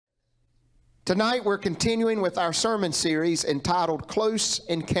Tonight we're continuing with our sermon series entitled Close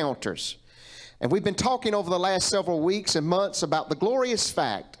Encounters. And we've been talking over the last several weeks and months about the glorious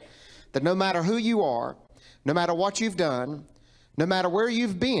fact that no matter who you are, no matter what you've done, no matter where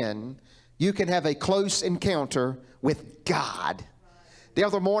you've been, you can have a close encounter with God. The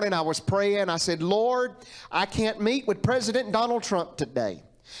other morning I was praying. I said, Lord, I can't meet with President Donald Trump today,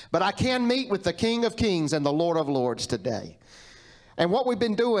 but I can meet with the King of Kings and the Lord of Lords today. And what we've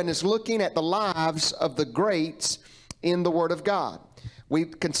been doing is looking at the lives of the greats in the Word of God.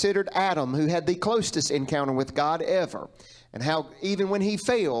 We've considered Adam, who had the closest encounter with God ever, and how even when he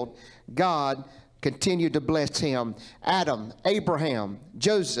failed, God continued to bless him. Adam, Abraham,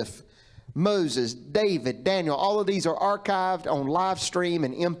 Joseph, Moses, David, Daniel, all of these are archived on live stream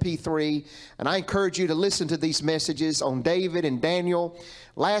and MP3. And I encourage you to listen to these messages on David and Daniel.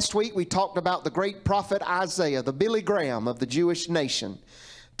 Last week we talked about the great prophet Isaiah, the Billy Graham of the Jewish nation.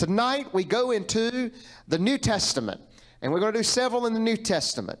 Tonight we go into the New Testament. And we're going to do several in the New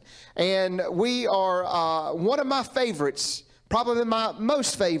Testament. And we are, one of my favorites, probably my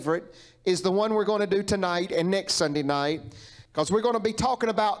most favorite, is the one we're going to do tonight and next Sunday night. Because we're going to be talking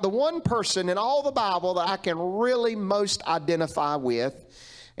about the one person in all the Bible that I can really most identify with.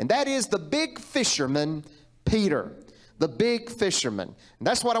 And that is the big fisherman, Peter. The big fisherman. And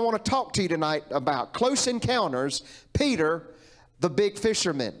that's what I want to talk to you tonight about. Close encounters, Peter, the big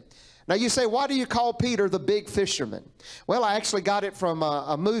fisherman. Now you say, why do you call Peter the big fisherman? Well, I actually got it from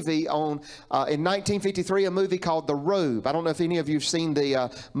a movie in 1953, a movie called The Robe. I don't know if any of you have seen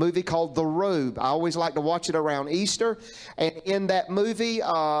the movie called The Robe. I always like to watch it around Easter. And in that movie,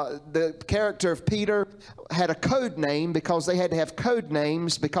 the character of Peter had a code name because they had to have code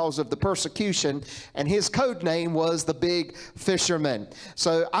names because of the persecution. And his code name was the big fisherman.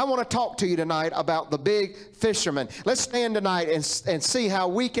 So I want to talk to you tonight about the big fisherman. Let's stand tonight and see how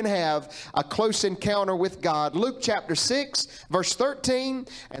we can have a close encounter with God. Luke chapter 6, verse 13,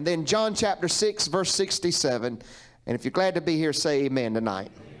 and then John chapter 6, verse 67. And if you're glad to be here, say amen tonight.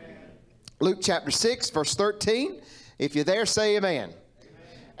 Amen. Luke chapter 6, verse 13. If you're there, say amen. Amen.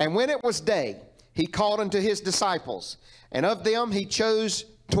 And when it was day, he called unto his disciples, and of them he chose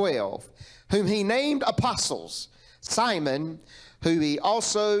 12, whom he named apostles, Simon, who he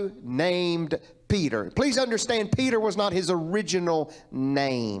also named Peter. Please understand, Peter was not his original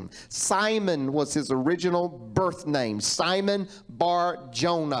name. Simon was his original birth name. Simon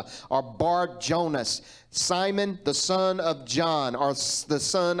Bar-Jonah or Bar-Jonas. Simon, the son of John, or the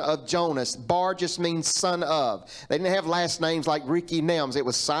son of Jonas. Bar just means son of. They didn't have last names like Ricky Nelms. It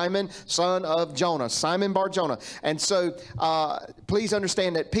was Simon, son of Jonah. Simon Bar-Jonah. And so, please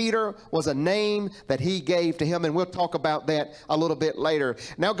understand that Peter was a name that he gave to him, and we'll talk about that a little bit later.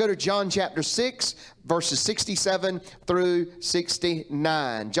 Now go to John chapter 6, verses 67 through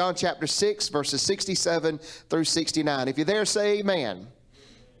 69. John chapter 6, verses 67 through 69. If you're there, say amen.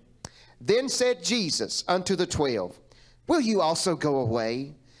 Then said Jesus unto the 12, will you also go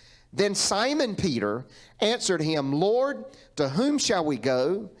away? Then Simon Peter answered him, Lord, to whom shall we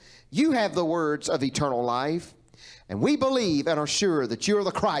go? You have the words of eternal life, and we believe and are sure that you are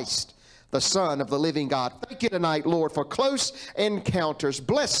the Christ, the Son of the living God. Thank you tonight, Lord, for close encounters.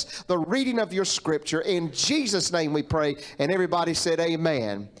 Bless the reading of your scripture. In Jesus' name we pray. And everybody said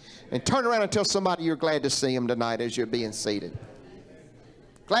amen. And turn around and tell somebody you're glad to see them tonight as you're being seated.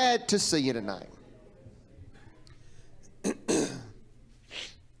 Glad to see you tonight.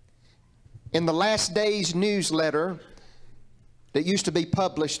 In the Last Days newsletter that used to be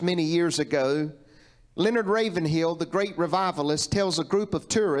published many years ago, Leonard Ravenhill, the great revivalist, tells a group of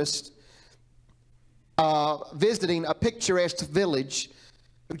tourists visiting a picturesque village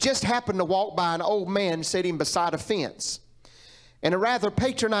who just happened to walk by an old man sitting beside a fence. In a rather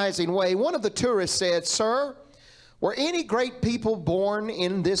patronizing way, one of the tourists said, Sir, were any great people born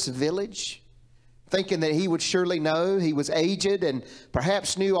in this village? Thinking that he would surely know. He was aged and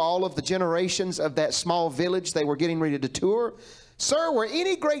perhaps knew all of the generations of that small village they were getting ready to tour. Sir, were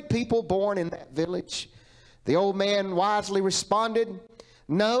any great people born in that village? The old man wisely responded,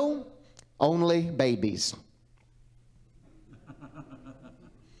 no, only babies.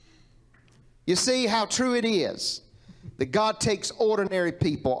 You see how true it is that God takes ordinary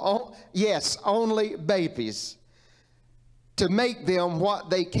people, oh, yes, only babies, to make them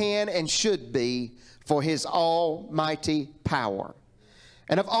what they can and should be for his almighty power.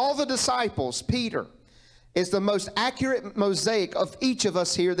 And of all the disciples, Peter is the most accurate mosaic of each of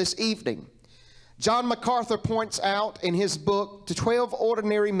us here this evening. John MacArthur points out in his book, To 12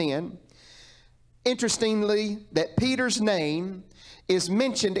 Ordinary Men, interestingly, that Peter's name is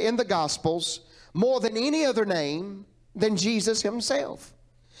mentioned in the Gospels more than any other name than Jesus himself.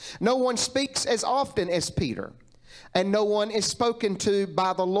 No one speaks as often as Peter, and no one is spoken to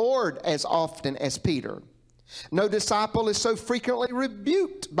by the Lord as often as Peter. No disciple is so frequently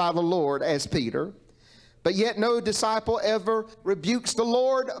rebuked by the Lord as Peter, but yet no disciple ever rebukes the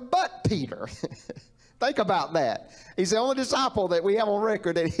Lord but Peter. Think about that. He's the only disciple that we have on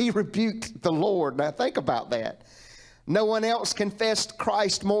record that he rebuked the Lord. Now think about that. No one else confessed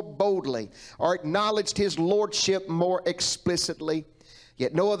Christ more boldly or acknowledged his lordship more explicitly.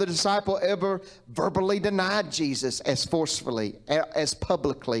 Yet no other disciple ever verbally denied Jesus as forcefully, as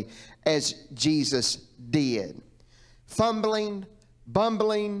publicly as Jesus did. Fumbling,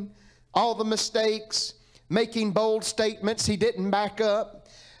 bumbling, all the mistakes, making bold statements he didn't back up,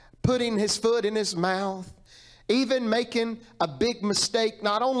 putting his foot in his mouth, even making a big mistake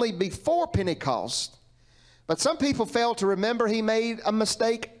not only before Pentecost, but some people fail to remember he made a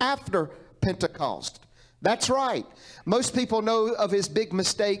mistake after Pentecost. That's right. Most people know of his big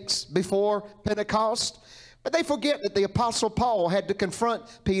mistakes before Pentecost, but they forget that the Apostle Paul had to confront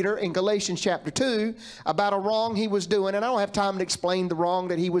Peter in Galatians chapter 2 about a wrong he was doing. And I don't have time to explain the wrong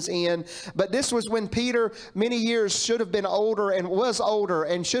that he was in, but this was when Peter, many years, should have been older and was older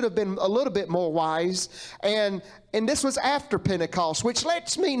and should have been a little bit more wise. And this was after Pentecost, which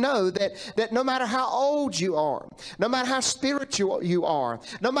lets me know that no matter how old you are, no matter how spiritual you are,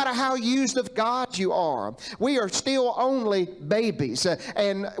 no matter how used of God you are, we are still only babies.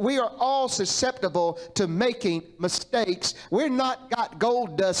 And we are all susceptible to making mistakes. We're not got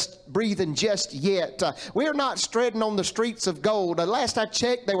gold dust breathing just yet. We're not treading on the streets of gold. Last I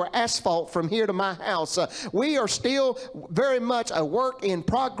checked, they were asphalt from here to my house. We are still very much a work in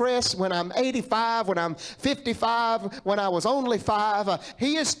progress. When I'm 85, when I'm 55, when I was only 5,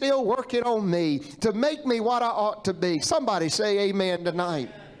 he is still working on me to make me what I ought to be. Somebody say amen tonight.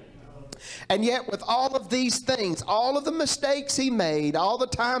 And yet with all of these things, all of the mistakes he made, all the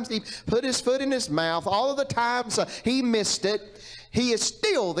times he put his foot in his mouth, all of the times he missed it, he is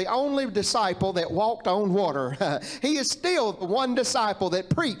still the only disciple that walked on water. He is still the one disciple that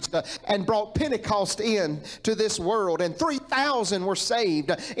preached and brought Pentecost in to this world, and 3,000 were saved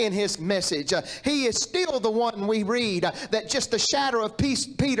in his message. He is still the one we read that just the shadow of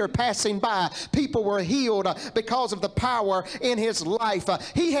Peter passing by, people were healed because of the power in his life.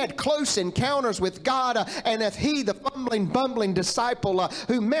 He had close encounters with God, and if he, the fumbling, bumbling disciple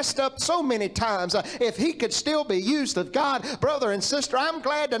who messed up so many times, if he could still be used of God, brother and sister, I'm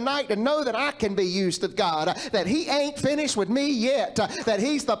glad tonight to know that I can be used of God, that he ain't finished with me yet, that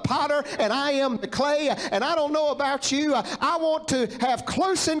he's the potter and I am the clay. And I don't know about you, I want to have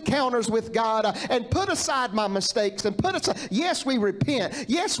close encounters with God and put aside my mistakes and put aside, yes, we repent,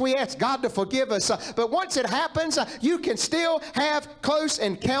 yes, we ask God to forgive us, but once it happens, you can still have close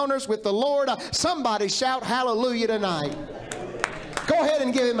encounters with the Lord. Somebody shout hallelujah tonight. Go ahead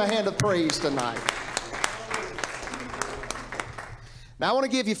and give him a hand of praise tonight. Now, I want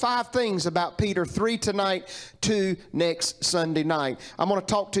to give you 5 things about Peter, 3 tonight, 2 next Sunday night. I'm going to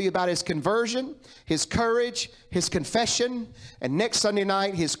talk to you about his conversion, his courage, his confession, and next Sunday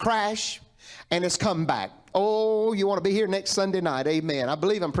night, his crash and his comeback. Oh, you want to be here next Sunday night. Amen. I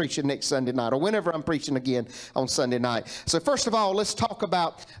believe I'm preaching next Sunday night or whenever I'm preaching again on Sunday night. So first of all, let's talk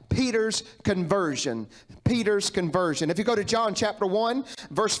about Peter's conversion. Peter's conversion. If you go to John chapter 1,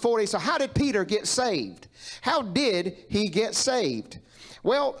 verse 40, so how did Peter get saved? How did he get saved?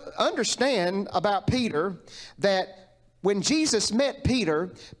 Well, understand about Peter that when Jesus met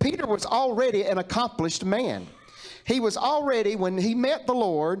Peter, Peter was already an accomplished man. He was already, when he met the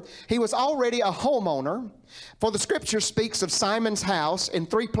Lord, he was already a homeowner. For the scripture speaks of Simon's house in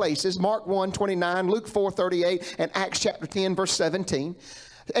 3 places, Mark 1:29, Luke 4:38, and Acts chapter 10, verse 17.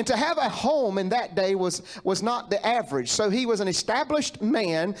 And to have a home in that day was not the average. So he was an established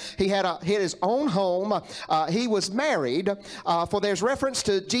man. He had his own home. He was married. For there's reference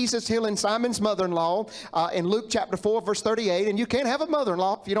to Jesus healing Simon's mother-in-law in Luke chapter 4, verse 38. And you can't have a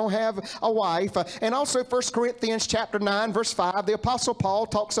mother-in-law if you don't have a wife. And also 1 Corinthians chapter 9, verse 5, the Apostle Paul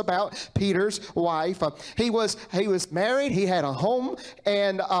talks about Peter's wife. He was married. He had a home.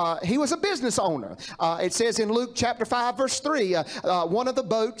 And he was a business owner. It says in Luke chapter 5, verse 3, one of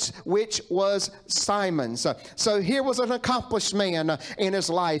the boats which was Simon's. So here was an accomplished man in his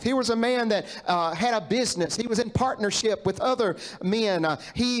life. Here was a man that had a business. He was in partnership with other men.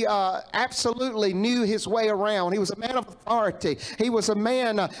 He absolutely knew his way around. He was a man of authority. He was a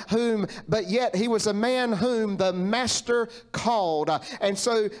man but yet he was a man whom the master called. And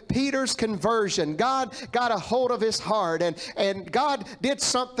so Peter's conversion, God got a hold of his heart, and God did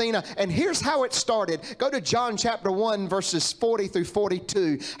something. And here's how it started. Go to John chapter 1, verses 40 through 42.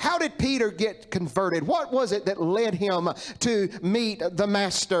 42. How did Peter get converted? What was it that led him to meet the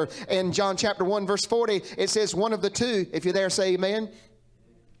Master? In John chapter 1 verse 40, it says, one of the two, if you're there, say amen.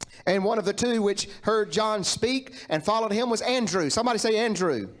 And one of the two which heard John speak and followed him was Andrew. Somebody say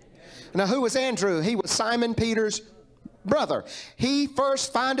Andrew. Now, who was Andrew? He was Simon Peter's brother. He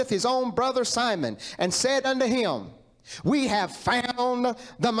first findeth his own brother Simon, and said unto him, we have found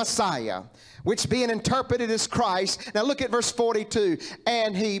the Messiah, which being interpreted as Christ. Now look at verse 42.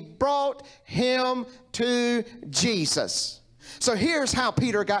 And he brought him to Jesus. So here's how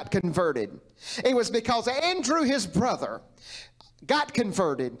Peter got converted. It was because Andrew, his brother, got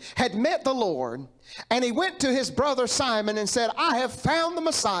converted, had met the Lord, and he went to his brother Simon and said, I have found the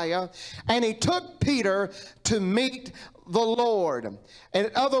Messiah. And he took Peter to meet the Lord.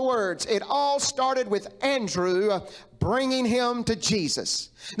 In other words, it all started with Andrew bringing him to Jesus.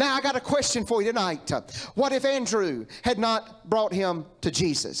 Now, I got a question for you tonight. What if Andrew had not brought him to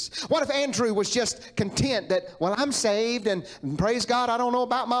Jesus? What if Andrew was just content that, well, I'm saved, and praise God, I don't know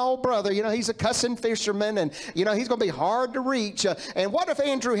about my old brother. You know, he's a cussing fisherman, and, you know, he's going to be hard to reach. And what if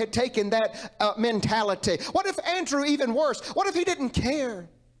Andrew had taken that mentality? What if Andrew, even worse, what if he didn't care?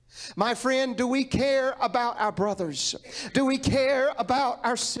 My friend, do we care about our brothers? Do we care about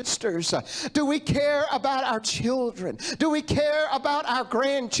our sisters? Do we care about our children? Do we care about our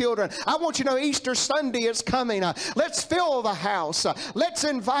grandchildren? I want you to know Easter Sunday is coming. Let's fill the house. Let's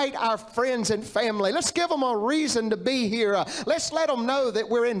invite our friends and family. Let's give them a reason to be here. Let's let them know that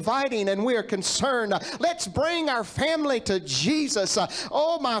we're inviting and we're concerned. Let's bring our family to Jesus.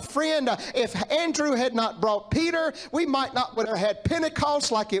 Oh, my friend, if Andrew had not brought Peter, we might not would have had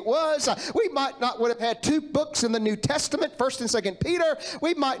Pentecost like it was. We might not would have had two books in the New Testament, 1st and 2nd Peter.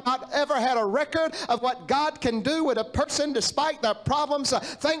 We might not ever had a record of what God can do with a person despite their problems.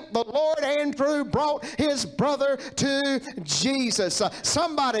 Thank the Lord, Andrew brought his brother to Jesus.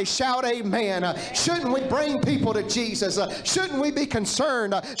 Somebody shout amen. Shouldn't we bring people to Jesus? Shouldn't we be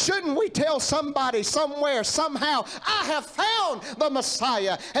concerned? Shouldn't we tell somebody somewhere, somehow, I have found the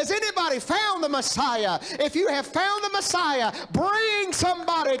Messiah? Has anybody found the Messiah? If you have found the Messiah, bring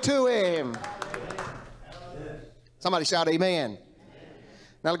somebody to him. Somebody shout amen.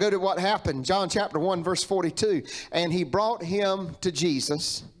 Now go to what happened. John chapter 1 verse 42. And he brought him to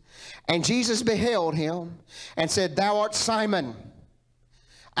Jesus, and Jesus beheld him and said, thou art Simon.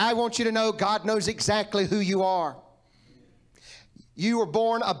 I want you to know God knows exactly who you are. You were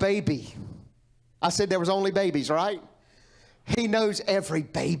born a baby. I said there was only babies, right? He knows every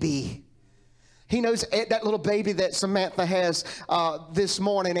baby. He knows that little baby that Samantha has this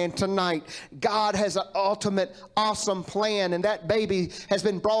morning and tonight. God has an ultimate, awesome plan, and that baby has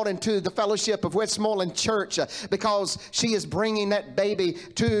been brought into the fellowship of Westmoreland Church because she is bringing that baby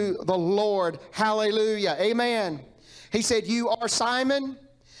to the Lord. Hallelujah. Amen. He said, you are Simon,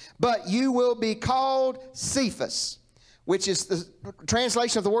 but you will be called Cephas, which is the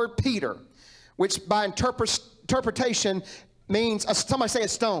translation of the word Peter, which by interpretation means, somebody say a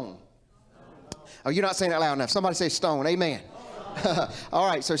stone. Oh, you're not saying that loud enough. Somebody say stone. Amen. All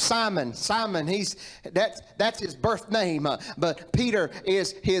right, so Simon, that's his birth name, but Peter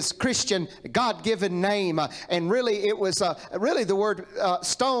is his Christian God-given name, and really it was really the word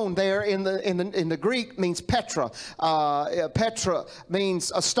stone there in the Greek means Petra. Petra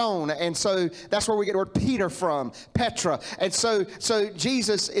means a stone, and so that's where we get the word Peter from, Petra. And so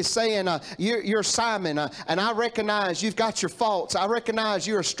Jesus is saying, you're Simon, and I recognize you've got your faults. I recognize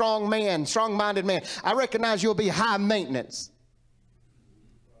you're a strong man, strong-minded man. I recognize you'll be high maintenance.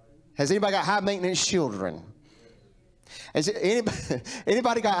 Has anybody got high maintenance children? Has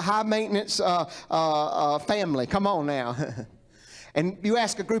anybody got high maintenance family? Come on now. And you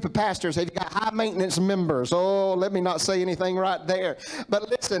ask a group of pastors, have you got high maintenance members? Oh, let me not say anything right there. But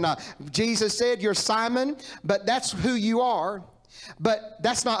listen, Jesus said you're Simon, but that's who you are. But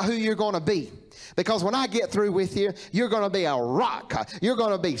that's not who you're going to be. Because when I get through with you, you're going to be a rock. You're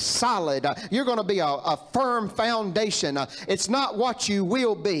going to be solid. You're going to be a firm foundation. It's not what you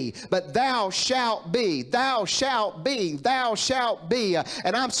will be, but thou shalt be. Thou shalt be. Thou shalt be.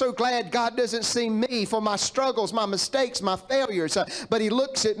 And I'm so glad God doesn't see me for my struggles, my mistakes, my failures. But he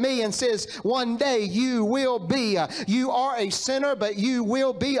looks at me and says, one day you will be. You are a sinner, but you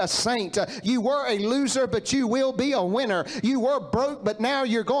will be a saint. You were a loser, but you will be a winner. You were broke, but now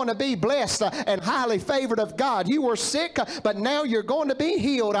you're going to be blessed. and highly favored of God. You were sick, but now you're going to be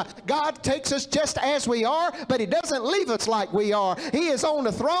healed. God takes us just as we are, but He doesn't leave us like we are. He is on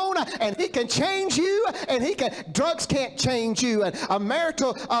the throne, and He can change you, and drugs can't change you, and a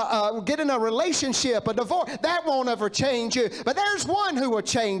marital, getting a relationship, a divorce, that won't ever change you. But there's one who will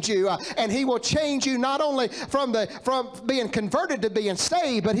change you, and He will change you not only from being converted to being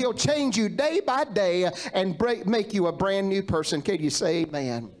saved, but He'll change you day by day and make you a brand new person. Can you say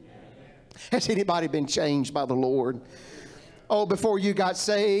amen? Has anybody been changed by the Lord? Oh, before you got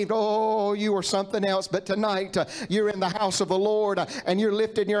saved, oh, you were something else. But tonight, you're in the house of the Lord, and you're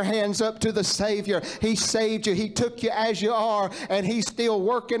lifting your hands up to the Savior. He saved you. He took you as you are, and He's still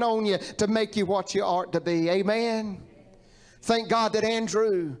working on you to make you what you ought to be. Amen. Thank God that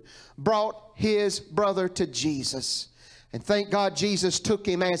Andrew brought his brother to Jesus. And thank God Jesus took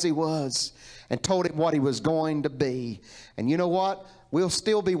him as he was and told him what he was going to be. And you know what? We'll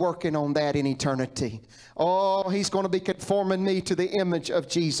still be working on that in eternity. Oh, He's going to be conforming me to the image of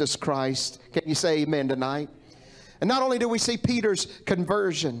Jesus Christ. Can you say amen tonight? And not only do we see Peter's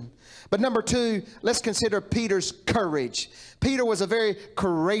conversion, but number two, let's consider Peter's courage. Peter was a very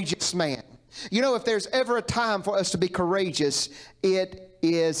courageous man. You know, if there's ever a time for us to be courageous, it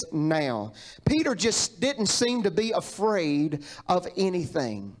is now. Peter just didn't seem to be afraid of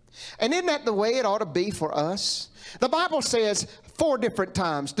anything. And isn't that the way it ought to be for us? The Bible says 4 different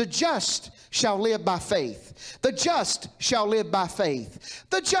times, the just shall live by faith. The just shall live by faith.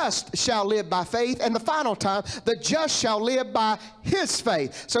 The just shall live by faith. And the final time, the just shall live by his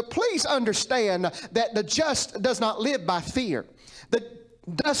faith. So please understand that the just does not live by fear. The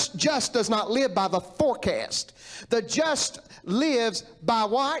just does not live by the forecast. The just lives by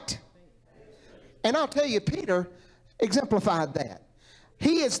what? And I'll tell you, Peter exemplified that.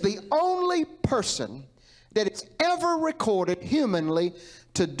 He is the only person that is ever recorded humanly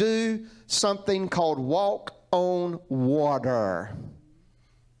to do something called walk on water.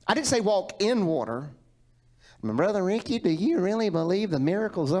 I didn't say walk in water. Brother Ricky, do you really believe the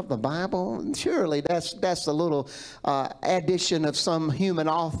miracles of the Bible? Surely that's a little addition of some human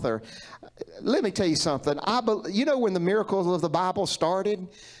author. Let me tell you something. You know when the miracles of the Bible started?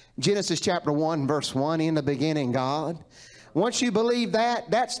 Genesis chapter 1, verse 1, in the beginning God. Once you believe that,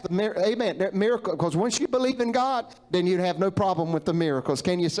 that's the miracle. Because once you believe in God, then you'd have no problem with the miracles.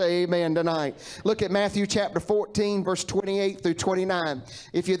 Can you say amen tonight? Look at Matthew chapter 14, verse 28 through 29.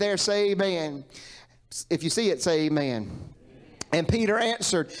 If you're there, say amen. If you see it, say amen. And Peter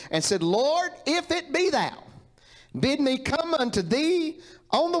answered and said, Lord, if it be thou, bid me come unto thee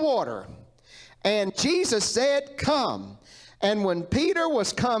on the water. And Jesus said, come. And when Peter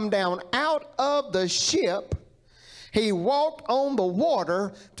was come down out of the ship, he walked on the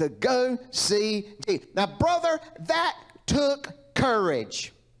water to go see Jesus. Now, brother, that took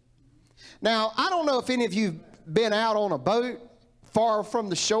courage. Now, I don't know if any of you have been out on a boat far from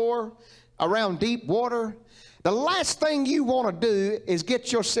the shore, around deep water. The last thing you want to do is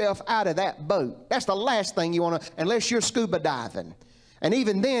get yourself out of that boat. That's the last thing you want to, unless you're scuba diving. And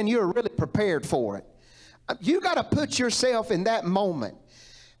even then, you're really prepared for it. You got to put yourself in that moment.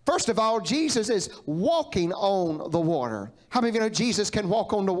 First of all, Jesus is walking on the water. How many of you know Jesus can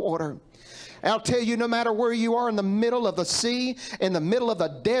walk on the water? I'll tell you, no matter where you are in the middle of the sea, in the middle of the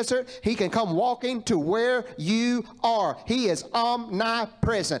desert, He can come walking to where you are. He is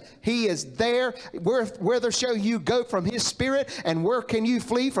omnipresent. He is there. Whither shall you go from His Spirit, and where can you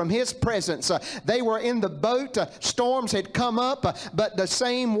flee from His presence? They were in the boat. Storms had come up, but the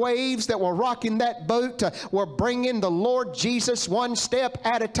same waves that were rocking that boat were bringing the Lord Jesus one step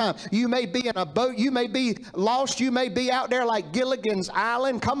at a time. You may be in a boat. You may be lost. You may be out there like Gilligan's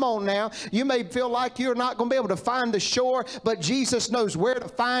Island. Come on now. You may feel like you're not going to be able to find the shore, but Jesus knows where to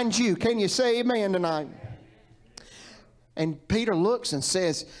find you. Can you say amen tonight? And Peter looks and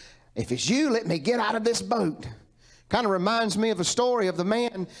says, if it's you, let me get out of this boat. Kind of reminds me of a story of the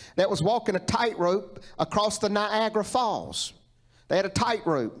man that was walking a tightrope across the Niagara Falls. They had a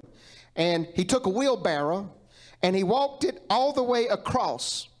tightrope, and he took a wheelbarrow and he walked it all the way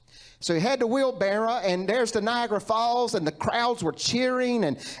across. So he had the wheelbarrow, and there's the Niagara Falls, and the crowds were cheering,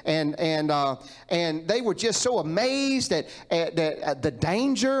 and they were just so amazed at the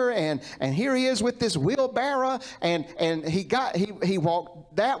danger. And here he is with this wheelbarrow, and he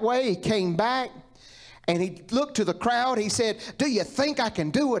walked that way. He came back, and he looked to the crowd. He said, "Do you think I can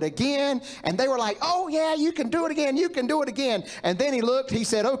do it again?" And they were like, "Oh yeah, you can do it again. You can do it again." And then he looked. He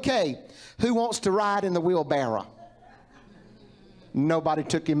said, "Okay, who wants to ride in the wheelbarrow?" Nobody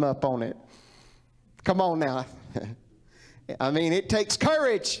took him up on it. Come on now. I mean, it takes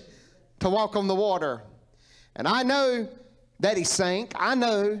courage to walk on the water. And I know that he sank. I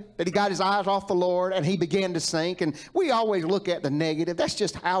know that he got his eyes off the Lord and he began to sink. And we always look at the negative. That's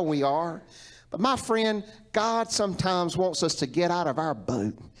just how we are. But my friend, God sometimes wants us to get out of our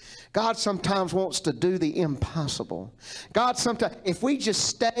boat. God sometimes wants to do the impossible. God sometimes, if we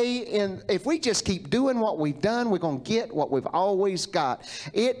just keep doing what we've done, we're going to get what we've always got.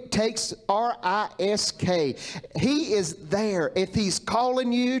 It takes R-I-S-K. He is there. If he's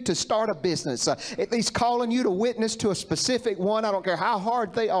calling you to start a business, if he's calling you to witness to a specific one, I don't care how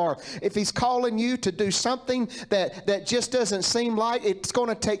hard they are. If he's calling you to do something that just doesn't seem like it's going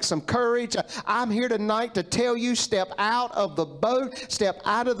to take some courage, I'm here tonight to tell you, step out of the boat, step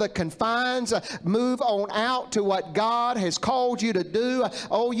out of the confines, move on out to what God has called you to do.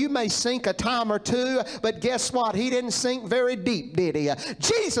 Oh, you may sink a time or two, but guess what? He didn't sink very deep, did he?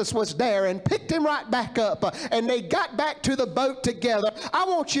 Jesus was there and picked him right back up, and they got back to the boat together. I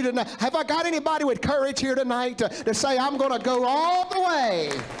want you to know, have I got anybody with courage here tonight to say, I'm going to go all the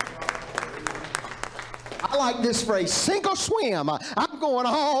way? I like this phrase, sink or swim. I'm going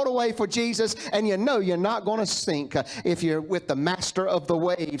all the way for Jesus, and you know you're not going to sink if you're with the master of the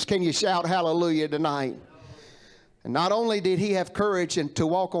waves. Can you shout hallelujah tonight? And not only did he have courage to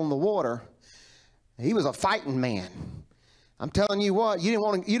walk on the water, he was a fighting man. I'm telling you what, you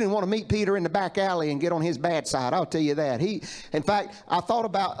didn't want to meet Peter in the back alley and get on his bad side. I'll tell you that. In fact, I thought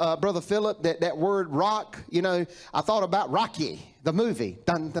about Brother Philip, that word rock. You know, I thought about Rocky, the movie.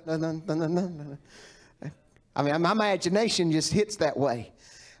 Dun, dun, dun, dun, dun, dun, dun. I mean, my imagination just hits that way.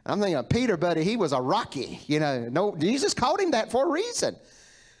 I'm thinking, Peter, buddy, he was a Rocky. You know, no, Jesus called him that for a reason.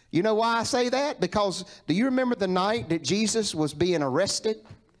 You know why I say that? Because do you remember the night that Jesus was being arrested?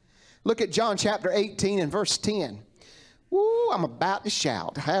 Look at John chapter 18 and verse 10. Woo, I'm about to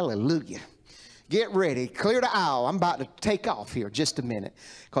shout. Hallelujah. Get ready. Clear the aisle. I'm about to take off here just a minute,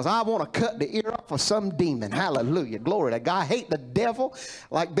 because I want to cut the ear off of some demon. Hallelujah. Glory to God. I hate the devil.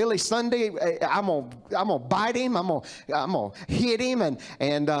 Like Billy Sunday, I'm gonna bite him. I'm gonna hit him,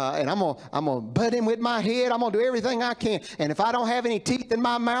 and I'm gonna butt him with my head. I'm gonna do everything I can. And if I don't have any teeth in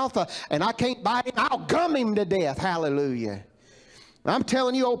my mouth and I can't bite him, I'll gum him to death. Hallelujah. I'm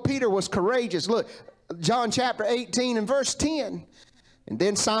telling you, old Peter was courageous. Look, John chapter 18 and verse 10. And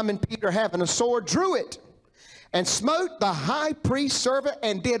then Simon Peter, having a sword, drew it and smote the high priest's servant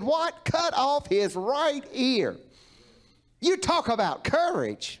and did what? Cut off his right ear. You talk about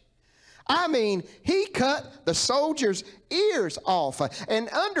courage. I mean, he cut the soldier's ears off. And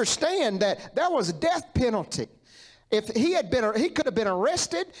understand that there was a death penalty. If he could have been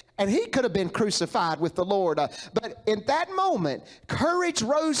arrested and he could have been crucified with the Lord. But in that moment, courage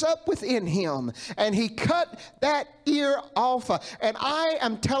rose up within him and he cut that ear off. And I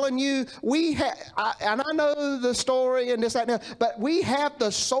am telling you, and I know the story and this, that, and that, but we have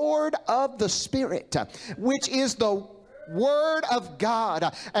the sword of the Spirit, which is the Word of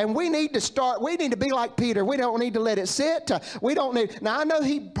God. And we need to be like Peter. We don't need to let it sit. Now I know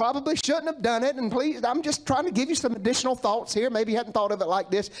he probably shouldn't have done it, and please, I'm just trying to give you some additional thoughts here. Maybe you hadn't thought of it like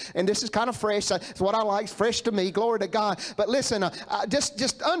this, and this is kind of fresh. It's what I like, fresh to me. Glory to God. But listen,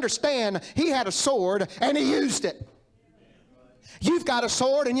 just understand, he had a sword and he used it. You've got a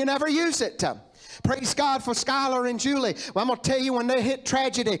sword and you never use it. Praise God for Skylar and Julie. Well, I'm going to tell you, when they hit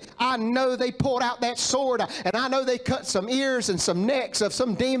tragedy, I know they pulled out that sword, and I know they cut some ears and some necks of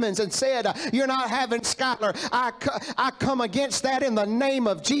some demons and said, you're not having Skylar. I come against that in the name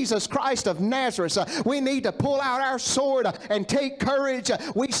of Jesus Christ of Nazareth. We need to pull out our sword and take courage.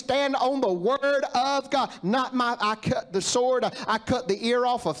 We stand on the Word of God. I cut the sword. I cut the ear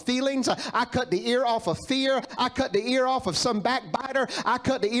off of feelings. I cut the ear off of fear. I cut the ear off of some backbiter. I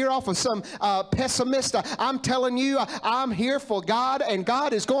cut the ear off of some pessimist. I'm telling you, I'm here for God, and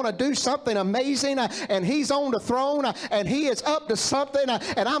God is going to do something amazing, and he's on the throne, and he is up to something,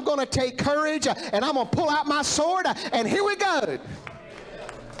 and I'm going to take courage, and I'm going to pull out my sword, and here we go.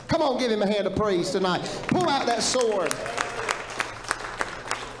 Come on, give him a hand of praise tonight. Pull out that sword.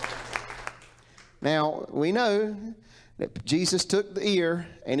 Now, we know that Jesus took the ear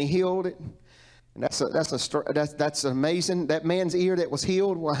and he healed it. And that's amazing. That man's ear that was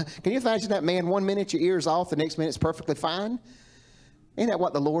healed. Well, can you imagine that man, 1 minute your ear's off, the next minute it's perfectly fine? Ain't that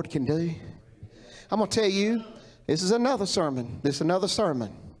what the Lord can do? I'm going to tell you, this is another sermon.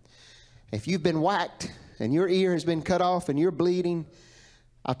 If you've been whacked and your ear has been cut off and you're bleeding,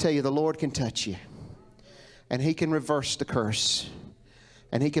 I'll tell you, the Lord can touch you. And he can reverse the curse.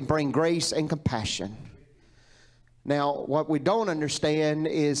 And he can bring grace and compassion. Now, what we don't understand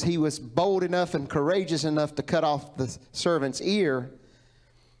is he was bold enough and courageous enough to cut off the servant's ear,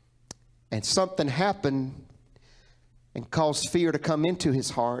 and something happened and caused fear to come into his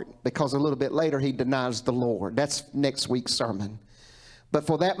heart, because a little bit later he denies the Lord. That's next week's sermon. But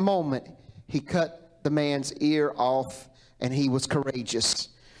for that moment, he cut the man's ear off, and he was courageous.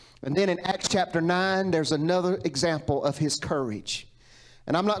 And then in Acts chapter 9, there's another example of his courage.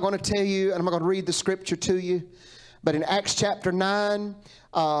 And I'm not going to tell you, and I'm not going to read the scripture to you, but in Acts chapter 9,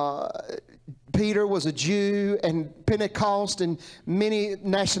 Peter was a Jew, and Pentecost and many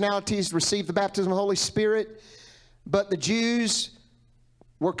nationalities received the baptism of the Holy Spirit. But the Jews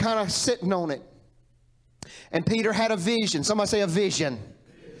were kind of sitting on it. And Peter had a vision. Somebody say a vision.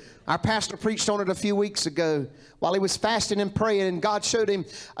 Our pastor preached on it a few weeks ago while he was fasting and praying, and God showed him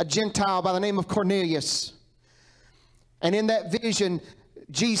a Gentile by the name of Cornelius. And in that vision,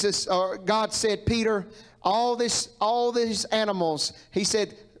 God said, Peter, all these animals, he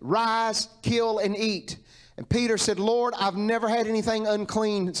said, rise, kill, and eat. And Peter said, Lord, I've never had anything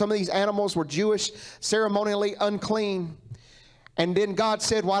unclean. Some of these animals were Jewish, ceremonially unclean. And then God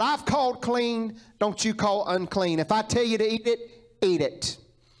said, what I've called clean, don't you call unclean. If I tell you to eat it, eat it.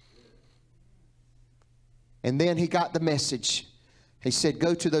 And then he got the message. He said,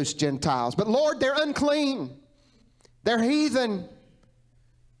 go to those Gentiles. But Lord, they're unclean. They're heathen.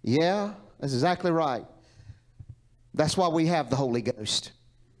 Yeah, that's exactly right. That's why we have the Holy Ghost.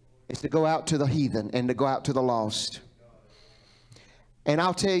 It's to go out to the heathen and to go out to the lost. And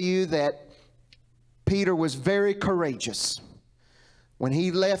I'll tell you that Peter was very courageous when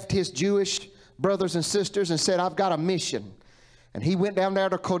he left his Jewish brothers and sisters and said, I've got a mission. And he went down there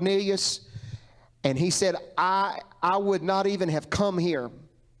to Cornelius, and he said, I would not even have come here,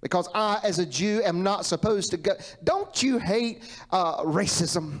 because I, as a Jew, am not supposed to go. Don't you hate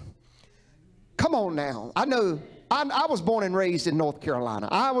racism? Come on now. I know. I was born and raised in North Carolina.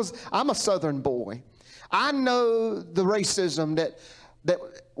 I'm a Southern boy. I know the racism that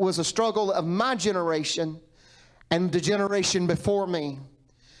was a struggle of my generation and the generation before me.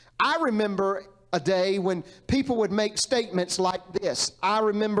 I remember a day when people would make statements like this. I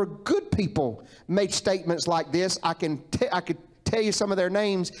remember good people made statements like this. I could tell you some of their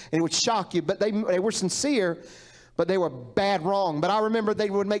names, and it would shock you, but they were sincere. But they were bad wrong. But I remember they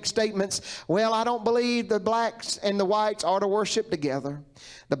would make statements, well, I don't believe the blacks and the whites ought to worship together.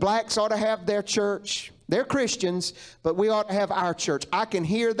 The blacks ought to have their church. They're Christians, but we ought to have our church. I can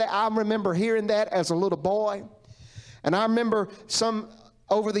hear that. I remember hearing that as a little boy. And I remember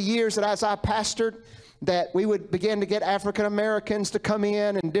over the years that as I pastored, that we would begin to get African Americans to come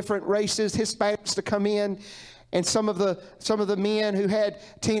in, and different races, Hispanics to come in. And some of the men who had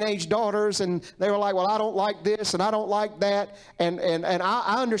teenage daughters, and they were like, well, I don't like this and I don't like that. And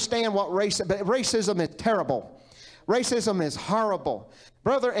I understand what but racism is terrible. Racism is horrible.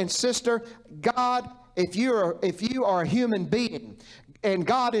 Brother and sister, God, if you are a human being and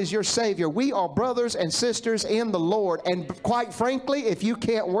God is your Savior, we are brothers and sisters in the Lord. And quite frankly, if you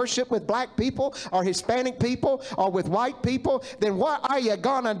can't worship with black people or Hispanic people or with white people, then what are you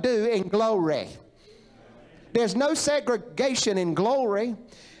gonna do in glory? There's no segregation in glory.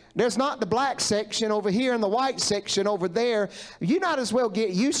 There's not the black section over here and the white section over there. You might as well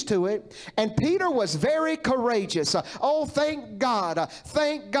get used to it. And Peter was very courageous. Oh, thank God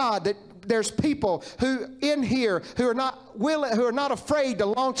that there's people who in here who are not afraid to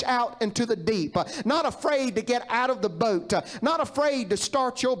launch out into the deep, not afraid to get out of the boat, not afraid to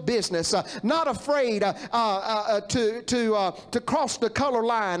start your business, not afraid to cross the color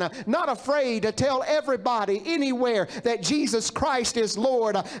line, not afraid to tell everybody anywhere that Jesus Christ is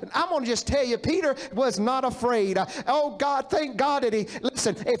Lord. I'm going to just tell you, Peter was not afraid. Oh God, thank God that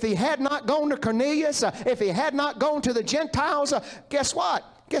listen, if he had not gone to Cornelius, if he had not gone to the Gentiles, guess what?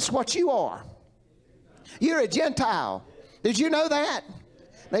 Guess what you are? You're a Gentile. Did you know that?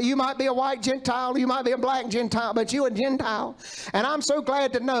 Now, you might be a white Gentile, you might be a black Gentile, but you're a Gentile. And I'm so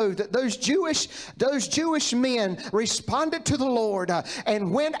glad to know that those Jewish men responded to the Lord and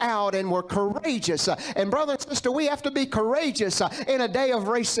went out and were courageous. And brother and sister, we have to be courageous in a day of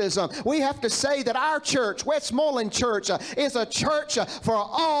racism. We have to say that our church, Westmoreland Church, is a church for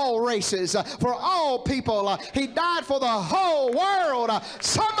all races, for all people. He died for the whole world.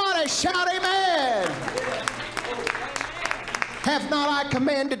 Somebody shout amen. Have not I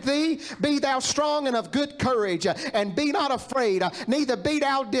commanded thee? Be thou strong and of good courage, and be not afraid, neither be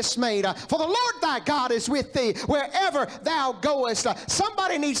thou dismayed. For the Lord thy God is with thee wherever thou goest.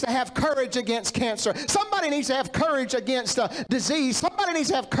 Somebody needs to have courage against cancer. Somebody needs to have courage against disease. Somebody needs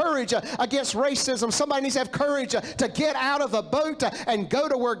to have courage against racism. Somebody needs to have courage to get out of the boat and go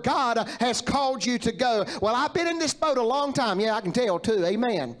to where God has called you to go. Well, I've been in this boat a long time. Yeah, I can tell too.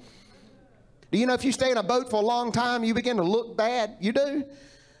 Amen. Do you know if you stay in a boat for a long time, you begin to look bad? You do?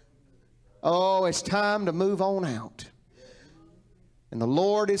 Oh, it's time to move on out. and the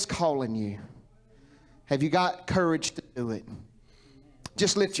Lord is calling you, have you got courage to do it?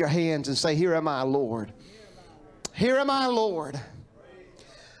 Just lift your hands and say, here am I, Lord. Here am I, Lord.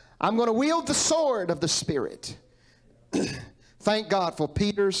 I'm going to wield the sword of the Spirit. Thank God for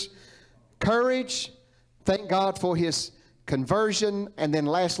Peter's courage. Thank God for his conversion. And then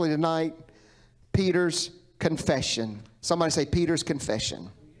lastly tonight, Peter's confession. Somebody say Peter's confession.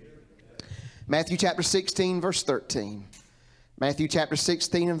 Matthew chapter 16, verse 13. Matthew chapter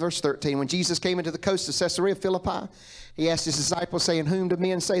 16 and verse 13. When Jesus came into the coast of Caesarea Philippi, he asked his disciples, saying, whom do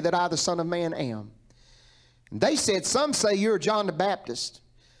men say that I, the Son of Man, am? And they said, some say you're John the Baptist,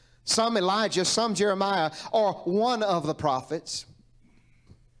 some Elijah, some Jeremiah, or one of the prophets.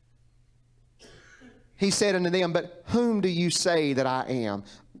 He said unto them, but whom do you say that I am?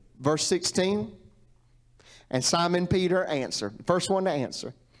 Verse 16. And Simon Peter answered, first one to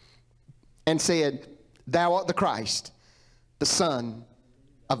answer, and said, thou art the Christ, the Son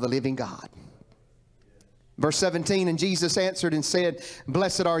of the living God. Verse 17, and Jesus answered and said,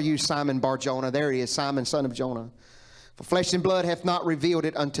 blessed are you, Simon Bar-Jonah. There he is, Simon, son of Jonah. For flesh and blood hath not revealed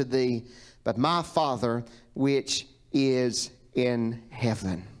it unto thee, but my Father which is in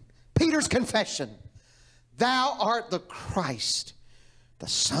heaven. Peter's confession. Thou art the Christ, the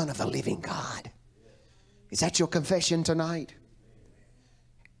Son of the living God. Is that your confession tonight?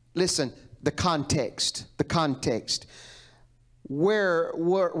 Listen, the context. Where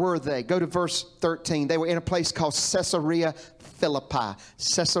were they? Go to verse 13. They were in a place called Caesarea Philippi.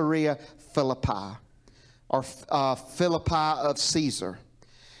 Caesarea Philippi. Or Philippi of Caesar.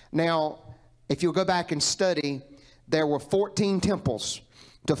 Now, if you'll go back and study, there were 14 temples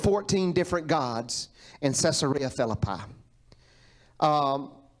to 14 different gods in Caesarea Philippi.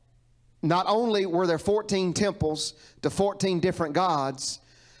 Not only were there 14 temples to 14 different gods,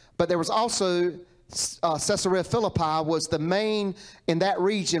 but there was also Caesarea Philippi was the main, in that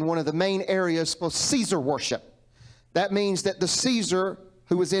region, one of the main areas for Caesar worship. That means that the Caesar,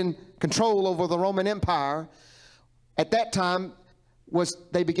 who was in control over the Roman Empire, at that time,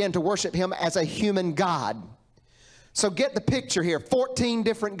 they began to worship him as a human god. So get the picture here, 14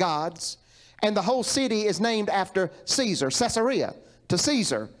 different gods, and the whole city is named after Caesar, Caesarea, to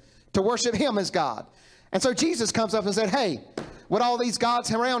Caesar, to worship him as God. And so Jesus comes up and said, hey, with all these gods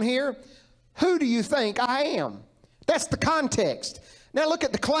around here, who do you think I am? That's the context. Now look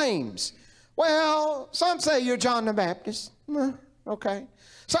at the claims. Well, some say you're John the Baptist. Okay.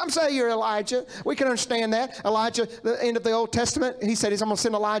 Some say you're Elijah. We can understand that. Elijah, the end of the Old Testament, he said, I'm going to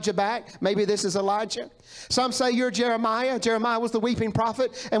send Elijah back. Maybe this is Elijah. Some say you're Jeremiah. Jeremiah was the weeping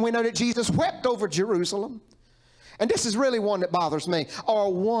prophet, and we know that Jesus wept over Jerusalem. And this is really one that bothers me,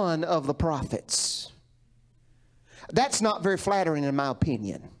 or one of the prophets. That's not very flattering in my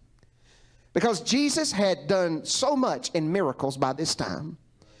opinion. Because Jesus had done so much in miracles by this time.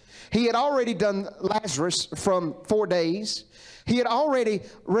 He had already done Lazarus from 4 days. He had already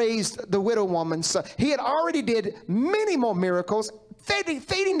raised the widow woman's son. He had already did many more miracles,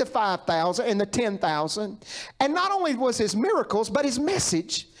 feeding the 5,000 and the 10,000. And not only was his miracles, but his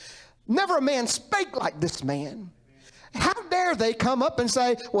message. Never a man spake like this man. How dare they come up and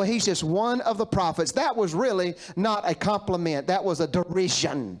say, well, he's just one of the prophets. That was really not a compliment. That was a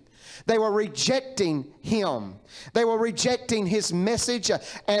derision. They were rejecting him. They were rejecting his message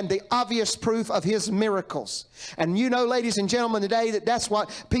and the obvious proof of his miracles. And you know, ladies and gentlemen, today that's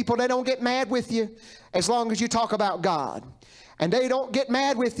what people, they don't get mad with you as long as you talk about God. And they don't get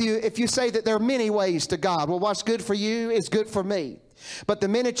mad with you if you say that there are many ways to God. Well, what's good for you is good for me. But the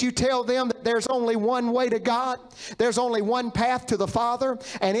minute you tell them that there's only one way to God, there's only one path to the Father,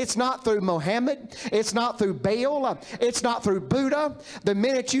 and it's not through Mohammed, it's not through Baal, it's not through Buddha. The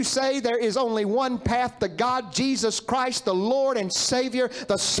minute you say there is only one path to God, Jesus Christ, the Lord and Savior,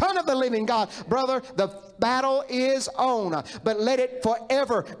 the Son of the living God, brother, the battle is on. But let it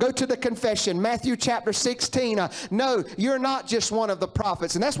forever go to the confession. Matthew chapter 16. No, you're not just one of the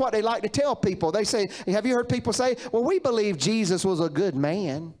prophets. And that's what they like to tell people. They say, have you heard people say, well, we believe Jesus was a good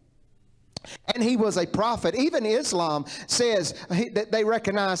man and he was a prophet. Even Islam says that they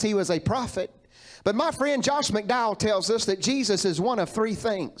recognize he was a prophet. But my friend Josh McDowell tells us that Jesus is one of three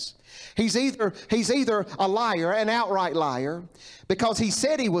things. He's either a liar, an outright liar, because he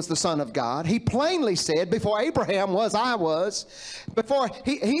said he was the Son of God. He plainly said, before Abraham was, I was. Before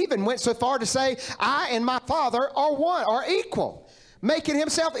he even went so far to say, I and my Father are one, are equal, making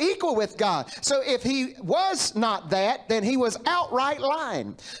himself equal with God. So if he was not that, then he was outright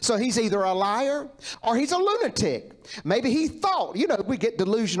lying. So he's either a liar or he's a lunatic. Maybe he thought, you know, we get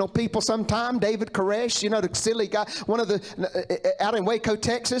delusional people sometime. David Koresh, you know, the silly guy, one of the, out in Waco,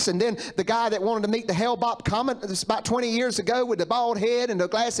 Texas. And then the guy that wanted to meet the Hale-Bopp Comet, this about 20 years ago, with the bald head and the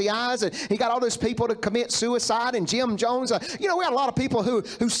glassy eyes. And he got all those people to commit suicide. And Jim Jones, you know, we got a lot of people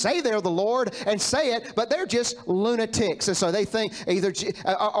who say they're the Lord and say it, but they're just lunatics. And so they think either,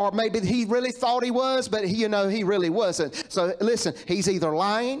 or maybe he really thought he was, but he, you know, he really wasn't. So listen, he's either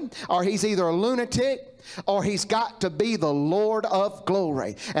lying, or he's either a lunatic, or he's got to be the Lord of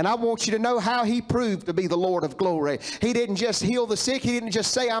glory. And I want you to know how he proved to be the Lord of glory. He didn't just heal the sick. He didn't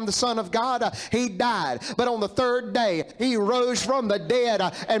just say, I'm the Son of God. He died. But on the third day, he rose from the dead.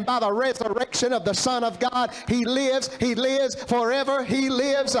 And by the resurrection of the Son of God, he lives forever. He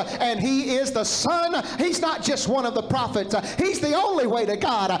lives, and he is the Son. He's not just one of the prophets. He's the only way to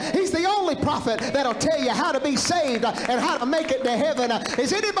God. He's the only prophet that'll tell you how to be saved and how to make it to heaven.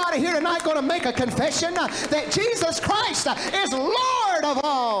 Is anybody here tonight going to make a confession that Jesus Christ is Lord of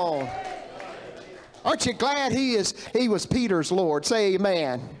all? Aren't you glad he was Peter's Lord? Say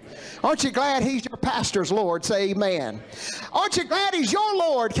amen. Aren't you glad he's your pastor's Lord? Say amen. Aren't you glad he's your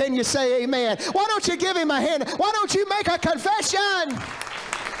Lord? Can you say amen? Why don't you give him a hand? Why don't you make a confession?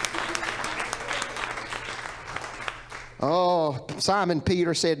 Oh, Simon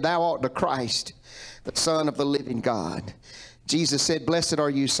Peter said, thou art the Christ, the Son of the living God. Jesus said, blessed are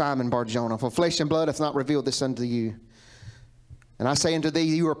you, Simon Bar-Jonah, for flesh and blood hath not revealed this unto you. And I say unto thee,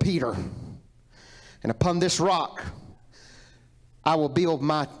 you are Peter, and upon this rock I will build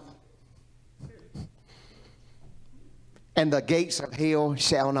my, and the gates of hell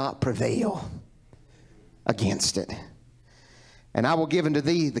shall not prevail against it. And I will give unto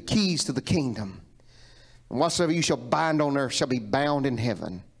thee the keys to the kingdom. And whatsoever you shall bind on earth shall be bound in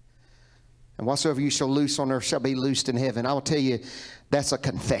heaven. And whatsoever you shall loose on earth shall be loosed in heaven. I will tell you, that's a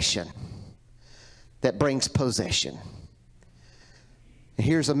confession that brings possession. And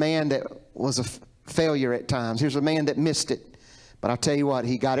here's a man that was a failure at times. Here's a man that missed it. But I'll tell you what,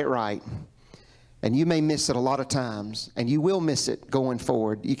 he got it right. And you may miss it a lot of times. And you will miss it going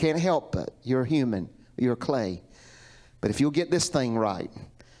forward. You can't help it. You're human. You're clay. But if you'll get this thing right,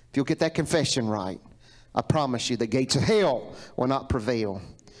 if you'll get that confession right, I promise you the gates of hell will not prevail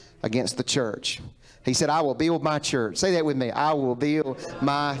against the church. He said, I will build my church. Say that with me. I will build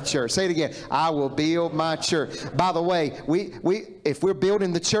my church. Say it again. I will build my church. By the way, if we're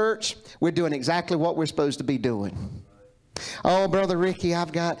building the church, we're doing exactly what we're supposed to be doing. Oh, Brother Ricky,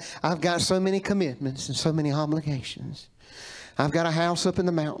 I've got so many commitments and so many obligations. I've got a house up in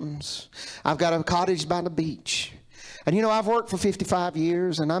the mountains. I've got a cottage by the beach. And you know, I've worked for 55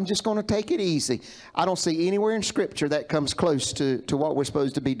 years, and I'm just going to take it easy. I don't see anywhere in Scripture that comes close to what we're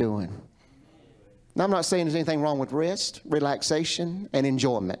supposed to be doing. Now, I'm not saying there's anything wrong with rest, relaxation, and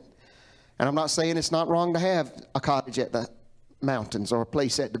enjoyment. And I'm not saying it's not wrong to have a cottage at the mountains or a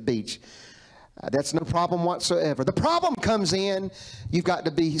place at the beach. That's no problem whatsoever. The problem comes in, you've got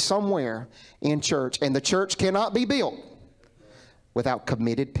to be somewhere in church, and the church cannot be built without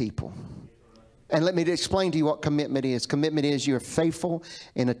committed people. And let me explain to you what commitment is. Commitment is you're faithful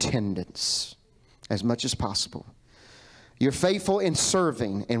in attendance as much as possible. You're faithful in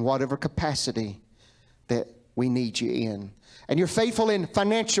serving in whatever capacity that we need you in. And you're faithful in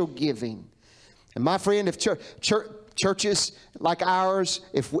financial giving. And my friend, if churches like ours,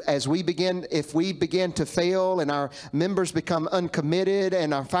 if we begin to fail and our members become uncommitted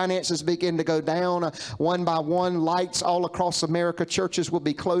and our finances begin to go down one by one, lights all across America, churches will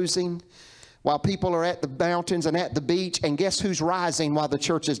be closing. While people are at the mountains and at the beach, and guess who's rising while the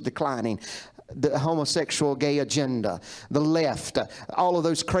church is declining? The homosexual gay agenda, the left, all of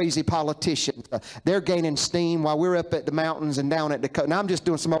those crazy politicians. They're gaining steam while we're up at the mountains and down at the coast. Now, I'm just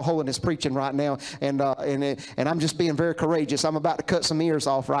doing some old holiness preaching right now, and I'm just being very courageous. I'm about to cut some ears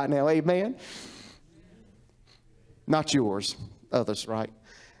off right now. Amen? Not yours, others, right?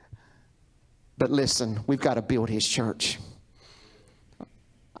 But listen, we've got to build his church.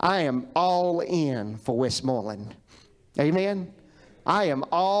 I am all in for Westmoreland. Amen? I am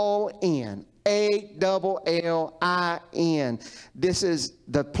all in. A-double-L-I-N. This is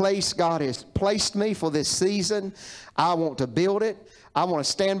the place God has placed me for this season. I want to build it. I want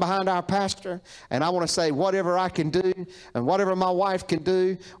to stand behind our pastor, and I want to say whatever I can do and whatever my wife can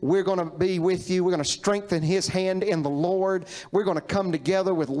do, we're going to be with you. We're going to strengthen his hand in the Lord. We're going to come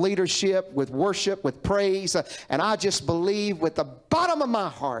together with leadership, with worship, with praise. And I just believe with the bottom of my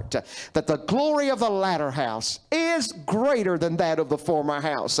heart that the glory of the latter house is greater than that of the former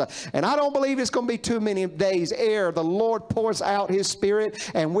house. And I don't believe it's going to be too many days ere the Lord pours out his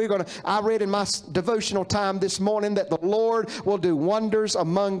Spirit. And I read in my devotional time this morning that the Lord will do wonders wonders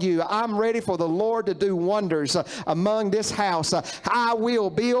among you. I'm ready for the Lord to do wonders among this house. I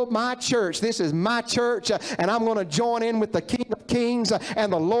will build my church. This is my church, and I'm going to join in with the King of Kings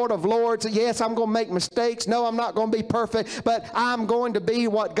and the Lord of Lords. Yes, I'm going to make mistakes. No, I'm not going to be perfect, but I'm going to be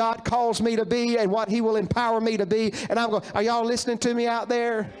what God calls me to be and what He will empower me to be. And I'm going. Are y'all listening to me out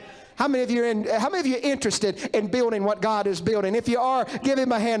there? How many of you are interested in building what God is building? If you are, give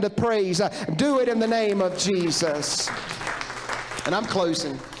Him a hand of praise. Do it in the name of Jesus. And I'm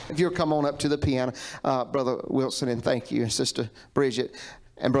closing. If you'll come on up to the piano, Brother Wilson, and thank you, Sister Bridget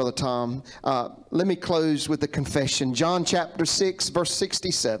and Brother Tom. Let me close with a confession. John chapter 6, verse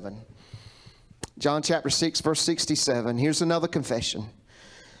 67. John chapter 6, verse 67. Here's another confession.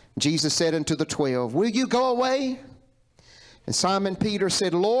 Jesus said unto the 12, will you go away? And Simon Peter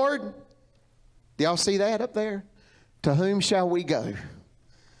said, Lord, do y'all see that up there? To whom shall we go?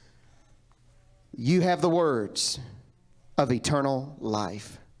 You have the words of eternal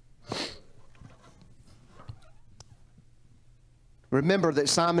life. Remember that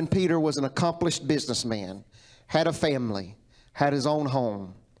Simon Peter was an accomplished businessman, had a family, had his own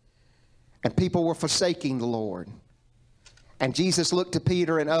home, and people were forsaking the Lord. And Jesus looked to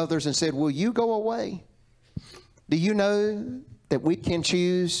Peter and others and said, will you go away? Do you know that we can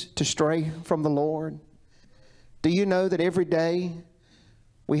choose to stray from the Lord? Do you know that every day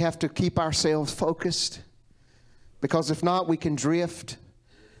we have to keep ourselves focused? Because if not, we can drift.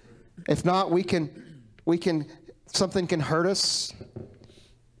 If not, something can hurt us.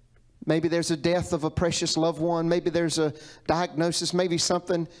 Maybe there's a death of a precious loved one. Maybe there's a diagnosis, maybe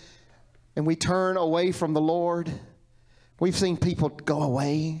something, and we turn away from the Lord. We've seen people go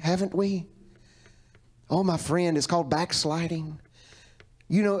away, haven't we? Oh, my friend, it's called backsliding.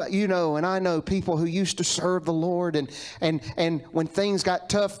 You know, and I know people who used to serve the Lord, and when things got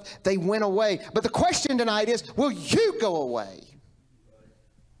tough, they went away. But the question tonight is, will you go away?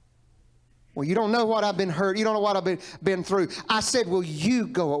 Well, you don't know what I've been hurt. You don't know what I've been through. I said, will you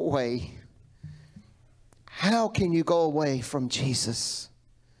go away? How can you go away from Jesus?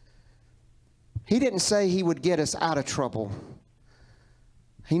 He didn't say He would get us out of trouble.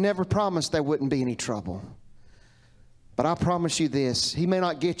 He never promised there wouldn't be any trouble. But I promise you this, He may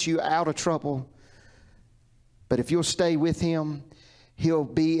not get you out of trouble, but if you'll stay with Him, He'll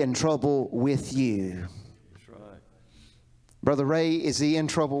be in trouble with you. That's right. Brother Ray, is he in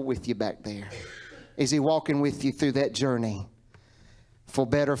trouble with you back there? Is he walking with you through that journey? For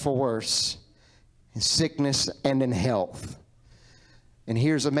better, for worse, in sickness and in health. And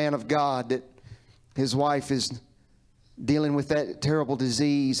here's a man of God that his wife is dealing with that terrible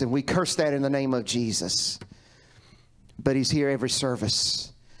disease, and we curse that in the name of Jesus. But he's here every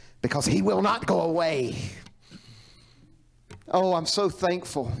service because he will not go away. Oh, I'm so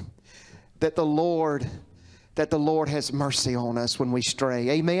thankful that the Lord has mercy on us when we stray.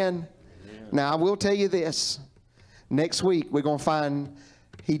 Amen? Amen. Now, I will tell you this. Next week, we're going to find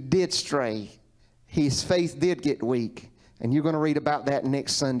he did stray. His faith did get weak. And you're going to read about that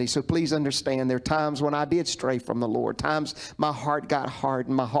next Sunday. So please understand, there are times when I did stray from the Lord. Times my heart got hard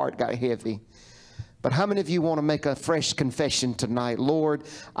and my heart got heavy. But how many of you want to make a fresh confession tonight? Lord,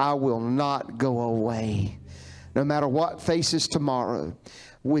 I will not go away. No matter what faces tomorrow.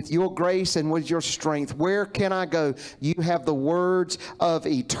 With your grace and with your strength, where can I go? You have the words of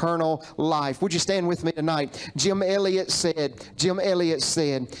eternal life. Would you stand with me tonight? Jim Elliot said, you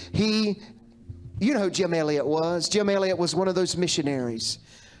know who Jim Elliot was. Jim Elliot was one of those missionaries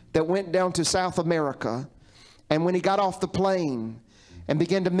that went down to South America. And when he got off the plane and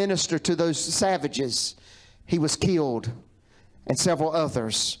began to minister to those savages, he was killed, and several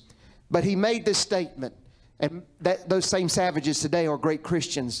others. But he made this statement, and those same savages today are great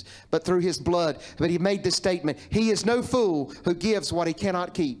Christians, but through his blood. But he made this statement, he is no fool who gives what he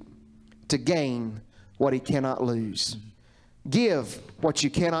cannot keep to gain what he cannot lose. Give what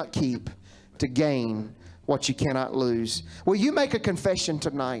you cannot keep to gain what you cannot lose. Will you make a confession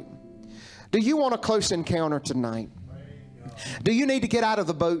tonight? Do you want a close encounter tonight? Do you need to get out of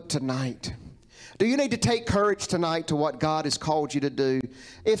the boat tonight? Do you need to take courage tonight to what God has called you to do?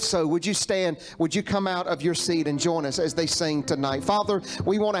 If so, would you stand? Would you come out of your seat and join us as they sing tonight? Father,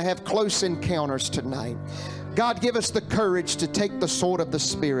 we want to have close encounters tonight. God, give us the courage to take the sword of the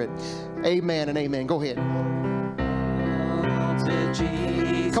Spirit. Amen and amen. Go ahead.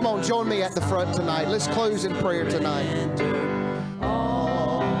 Come on, join me at the front tonight. Let's close in prayer tonight.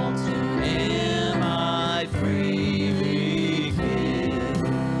 All to Him I freely give.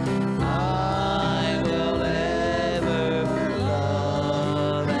 I will ever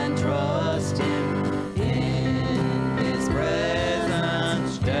love and trust Him in His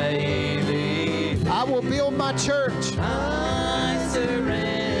presence daily. I will build my church. I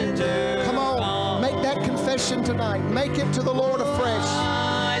confession tonight. Make it to the Lord afresh.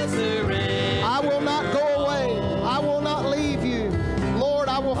 I will not go away. I will not leave you. Lord,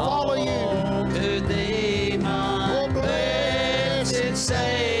 I will follow you. To thee, my blessed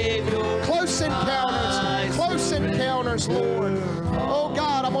Savior. Close encounters, Lord. Oh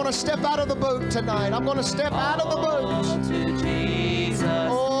God, I'm going to step out of the boat tonight. I'm going to step out of the boat. To Jesus.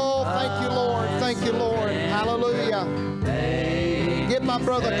 Oh, thank you, Lord. Thank you, Lord. Hallelujah. Give my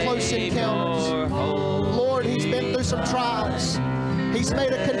brother close encounters. Lord, he's been through some trials. He's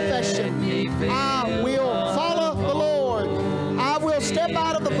made a confession. I will follow the Lord. I will step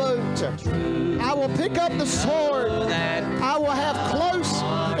out of the boat. I will pick up the sword. I will have close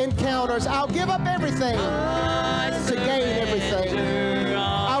encounters. I'll give up everything to gain everything.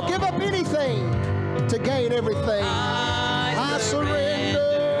 I'll give up anything to gain everything. I surrender.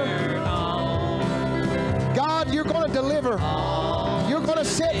 God, you're going to deliver. You're going to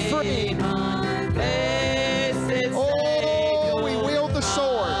set free. Oh, we wield the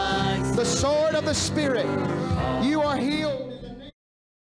sword of the Spirit. You are healed.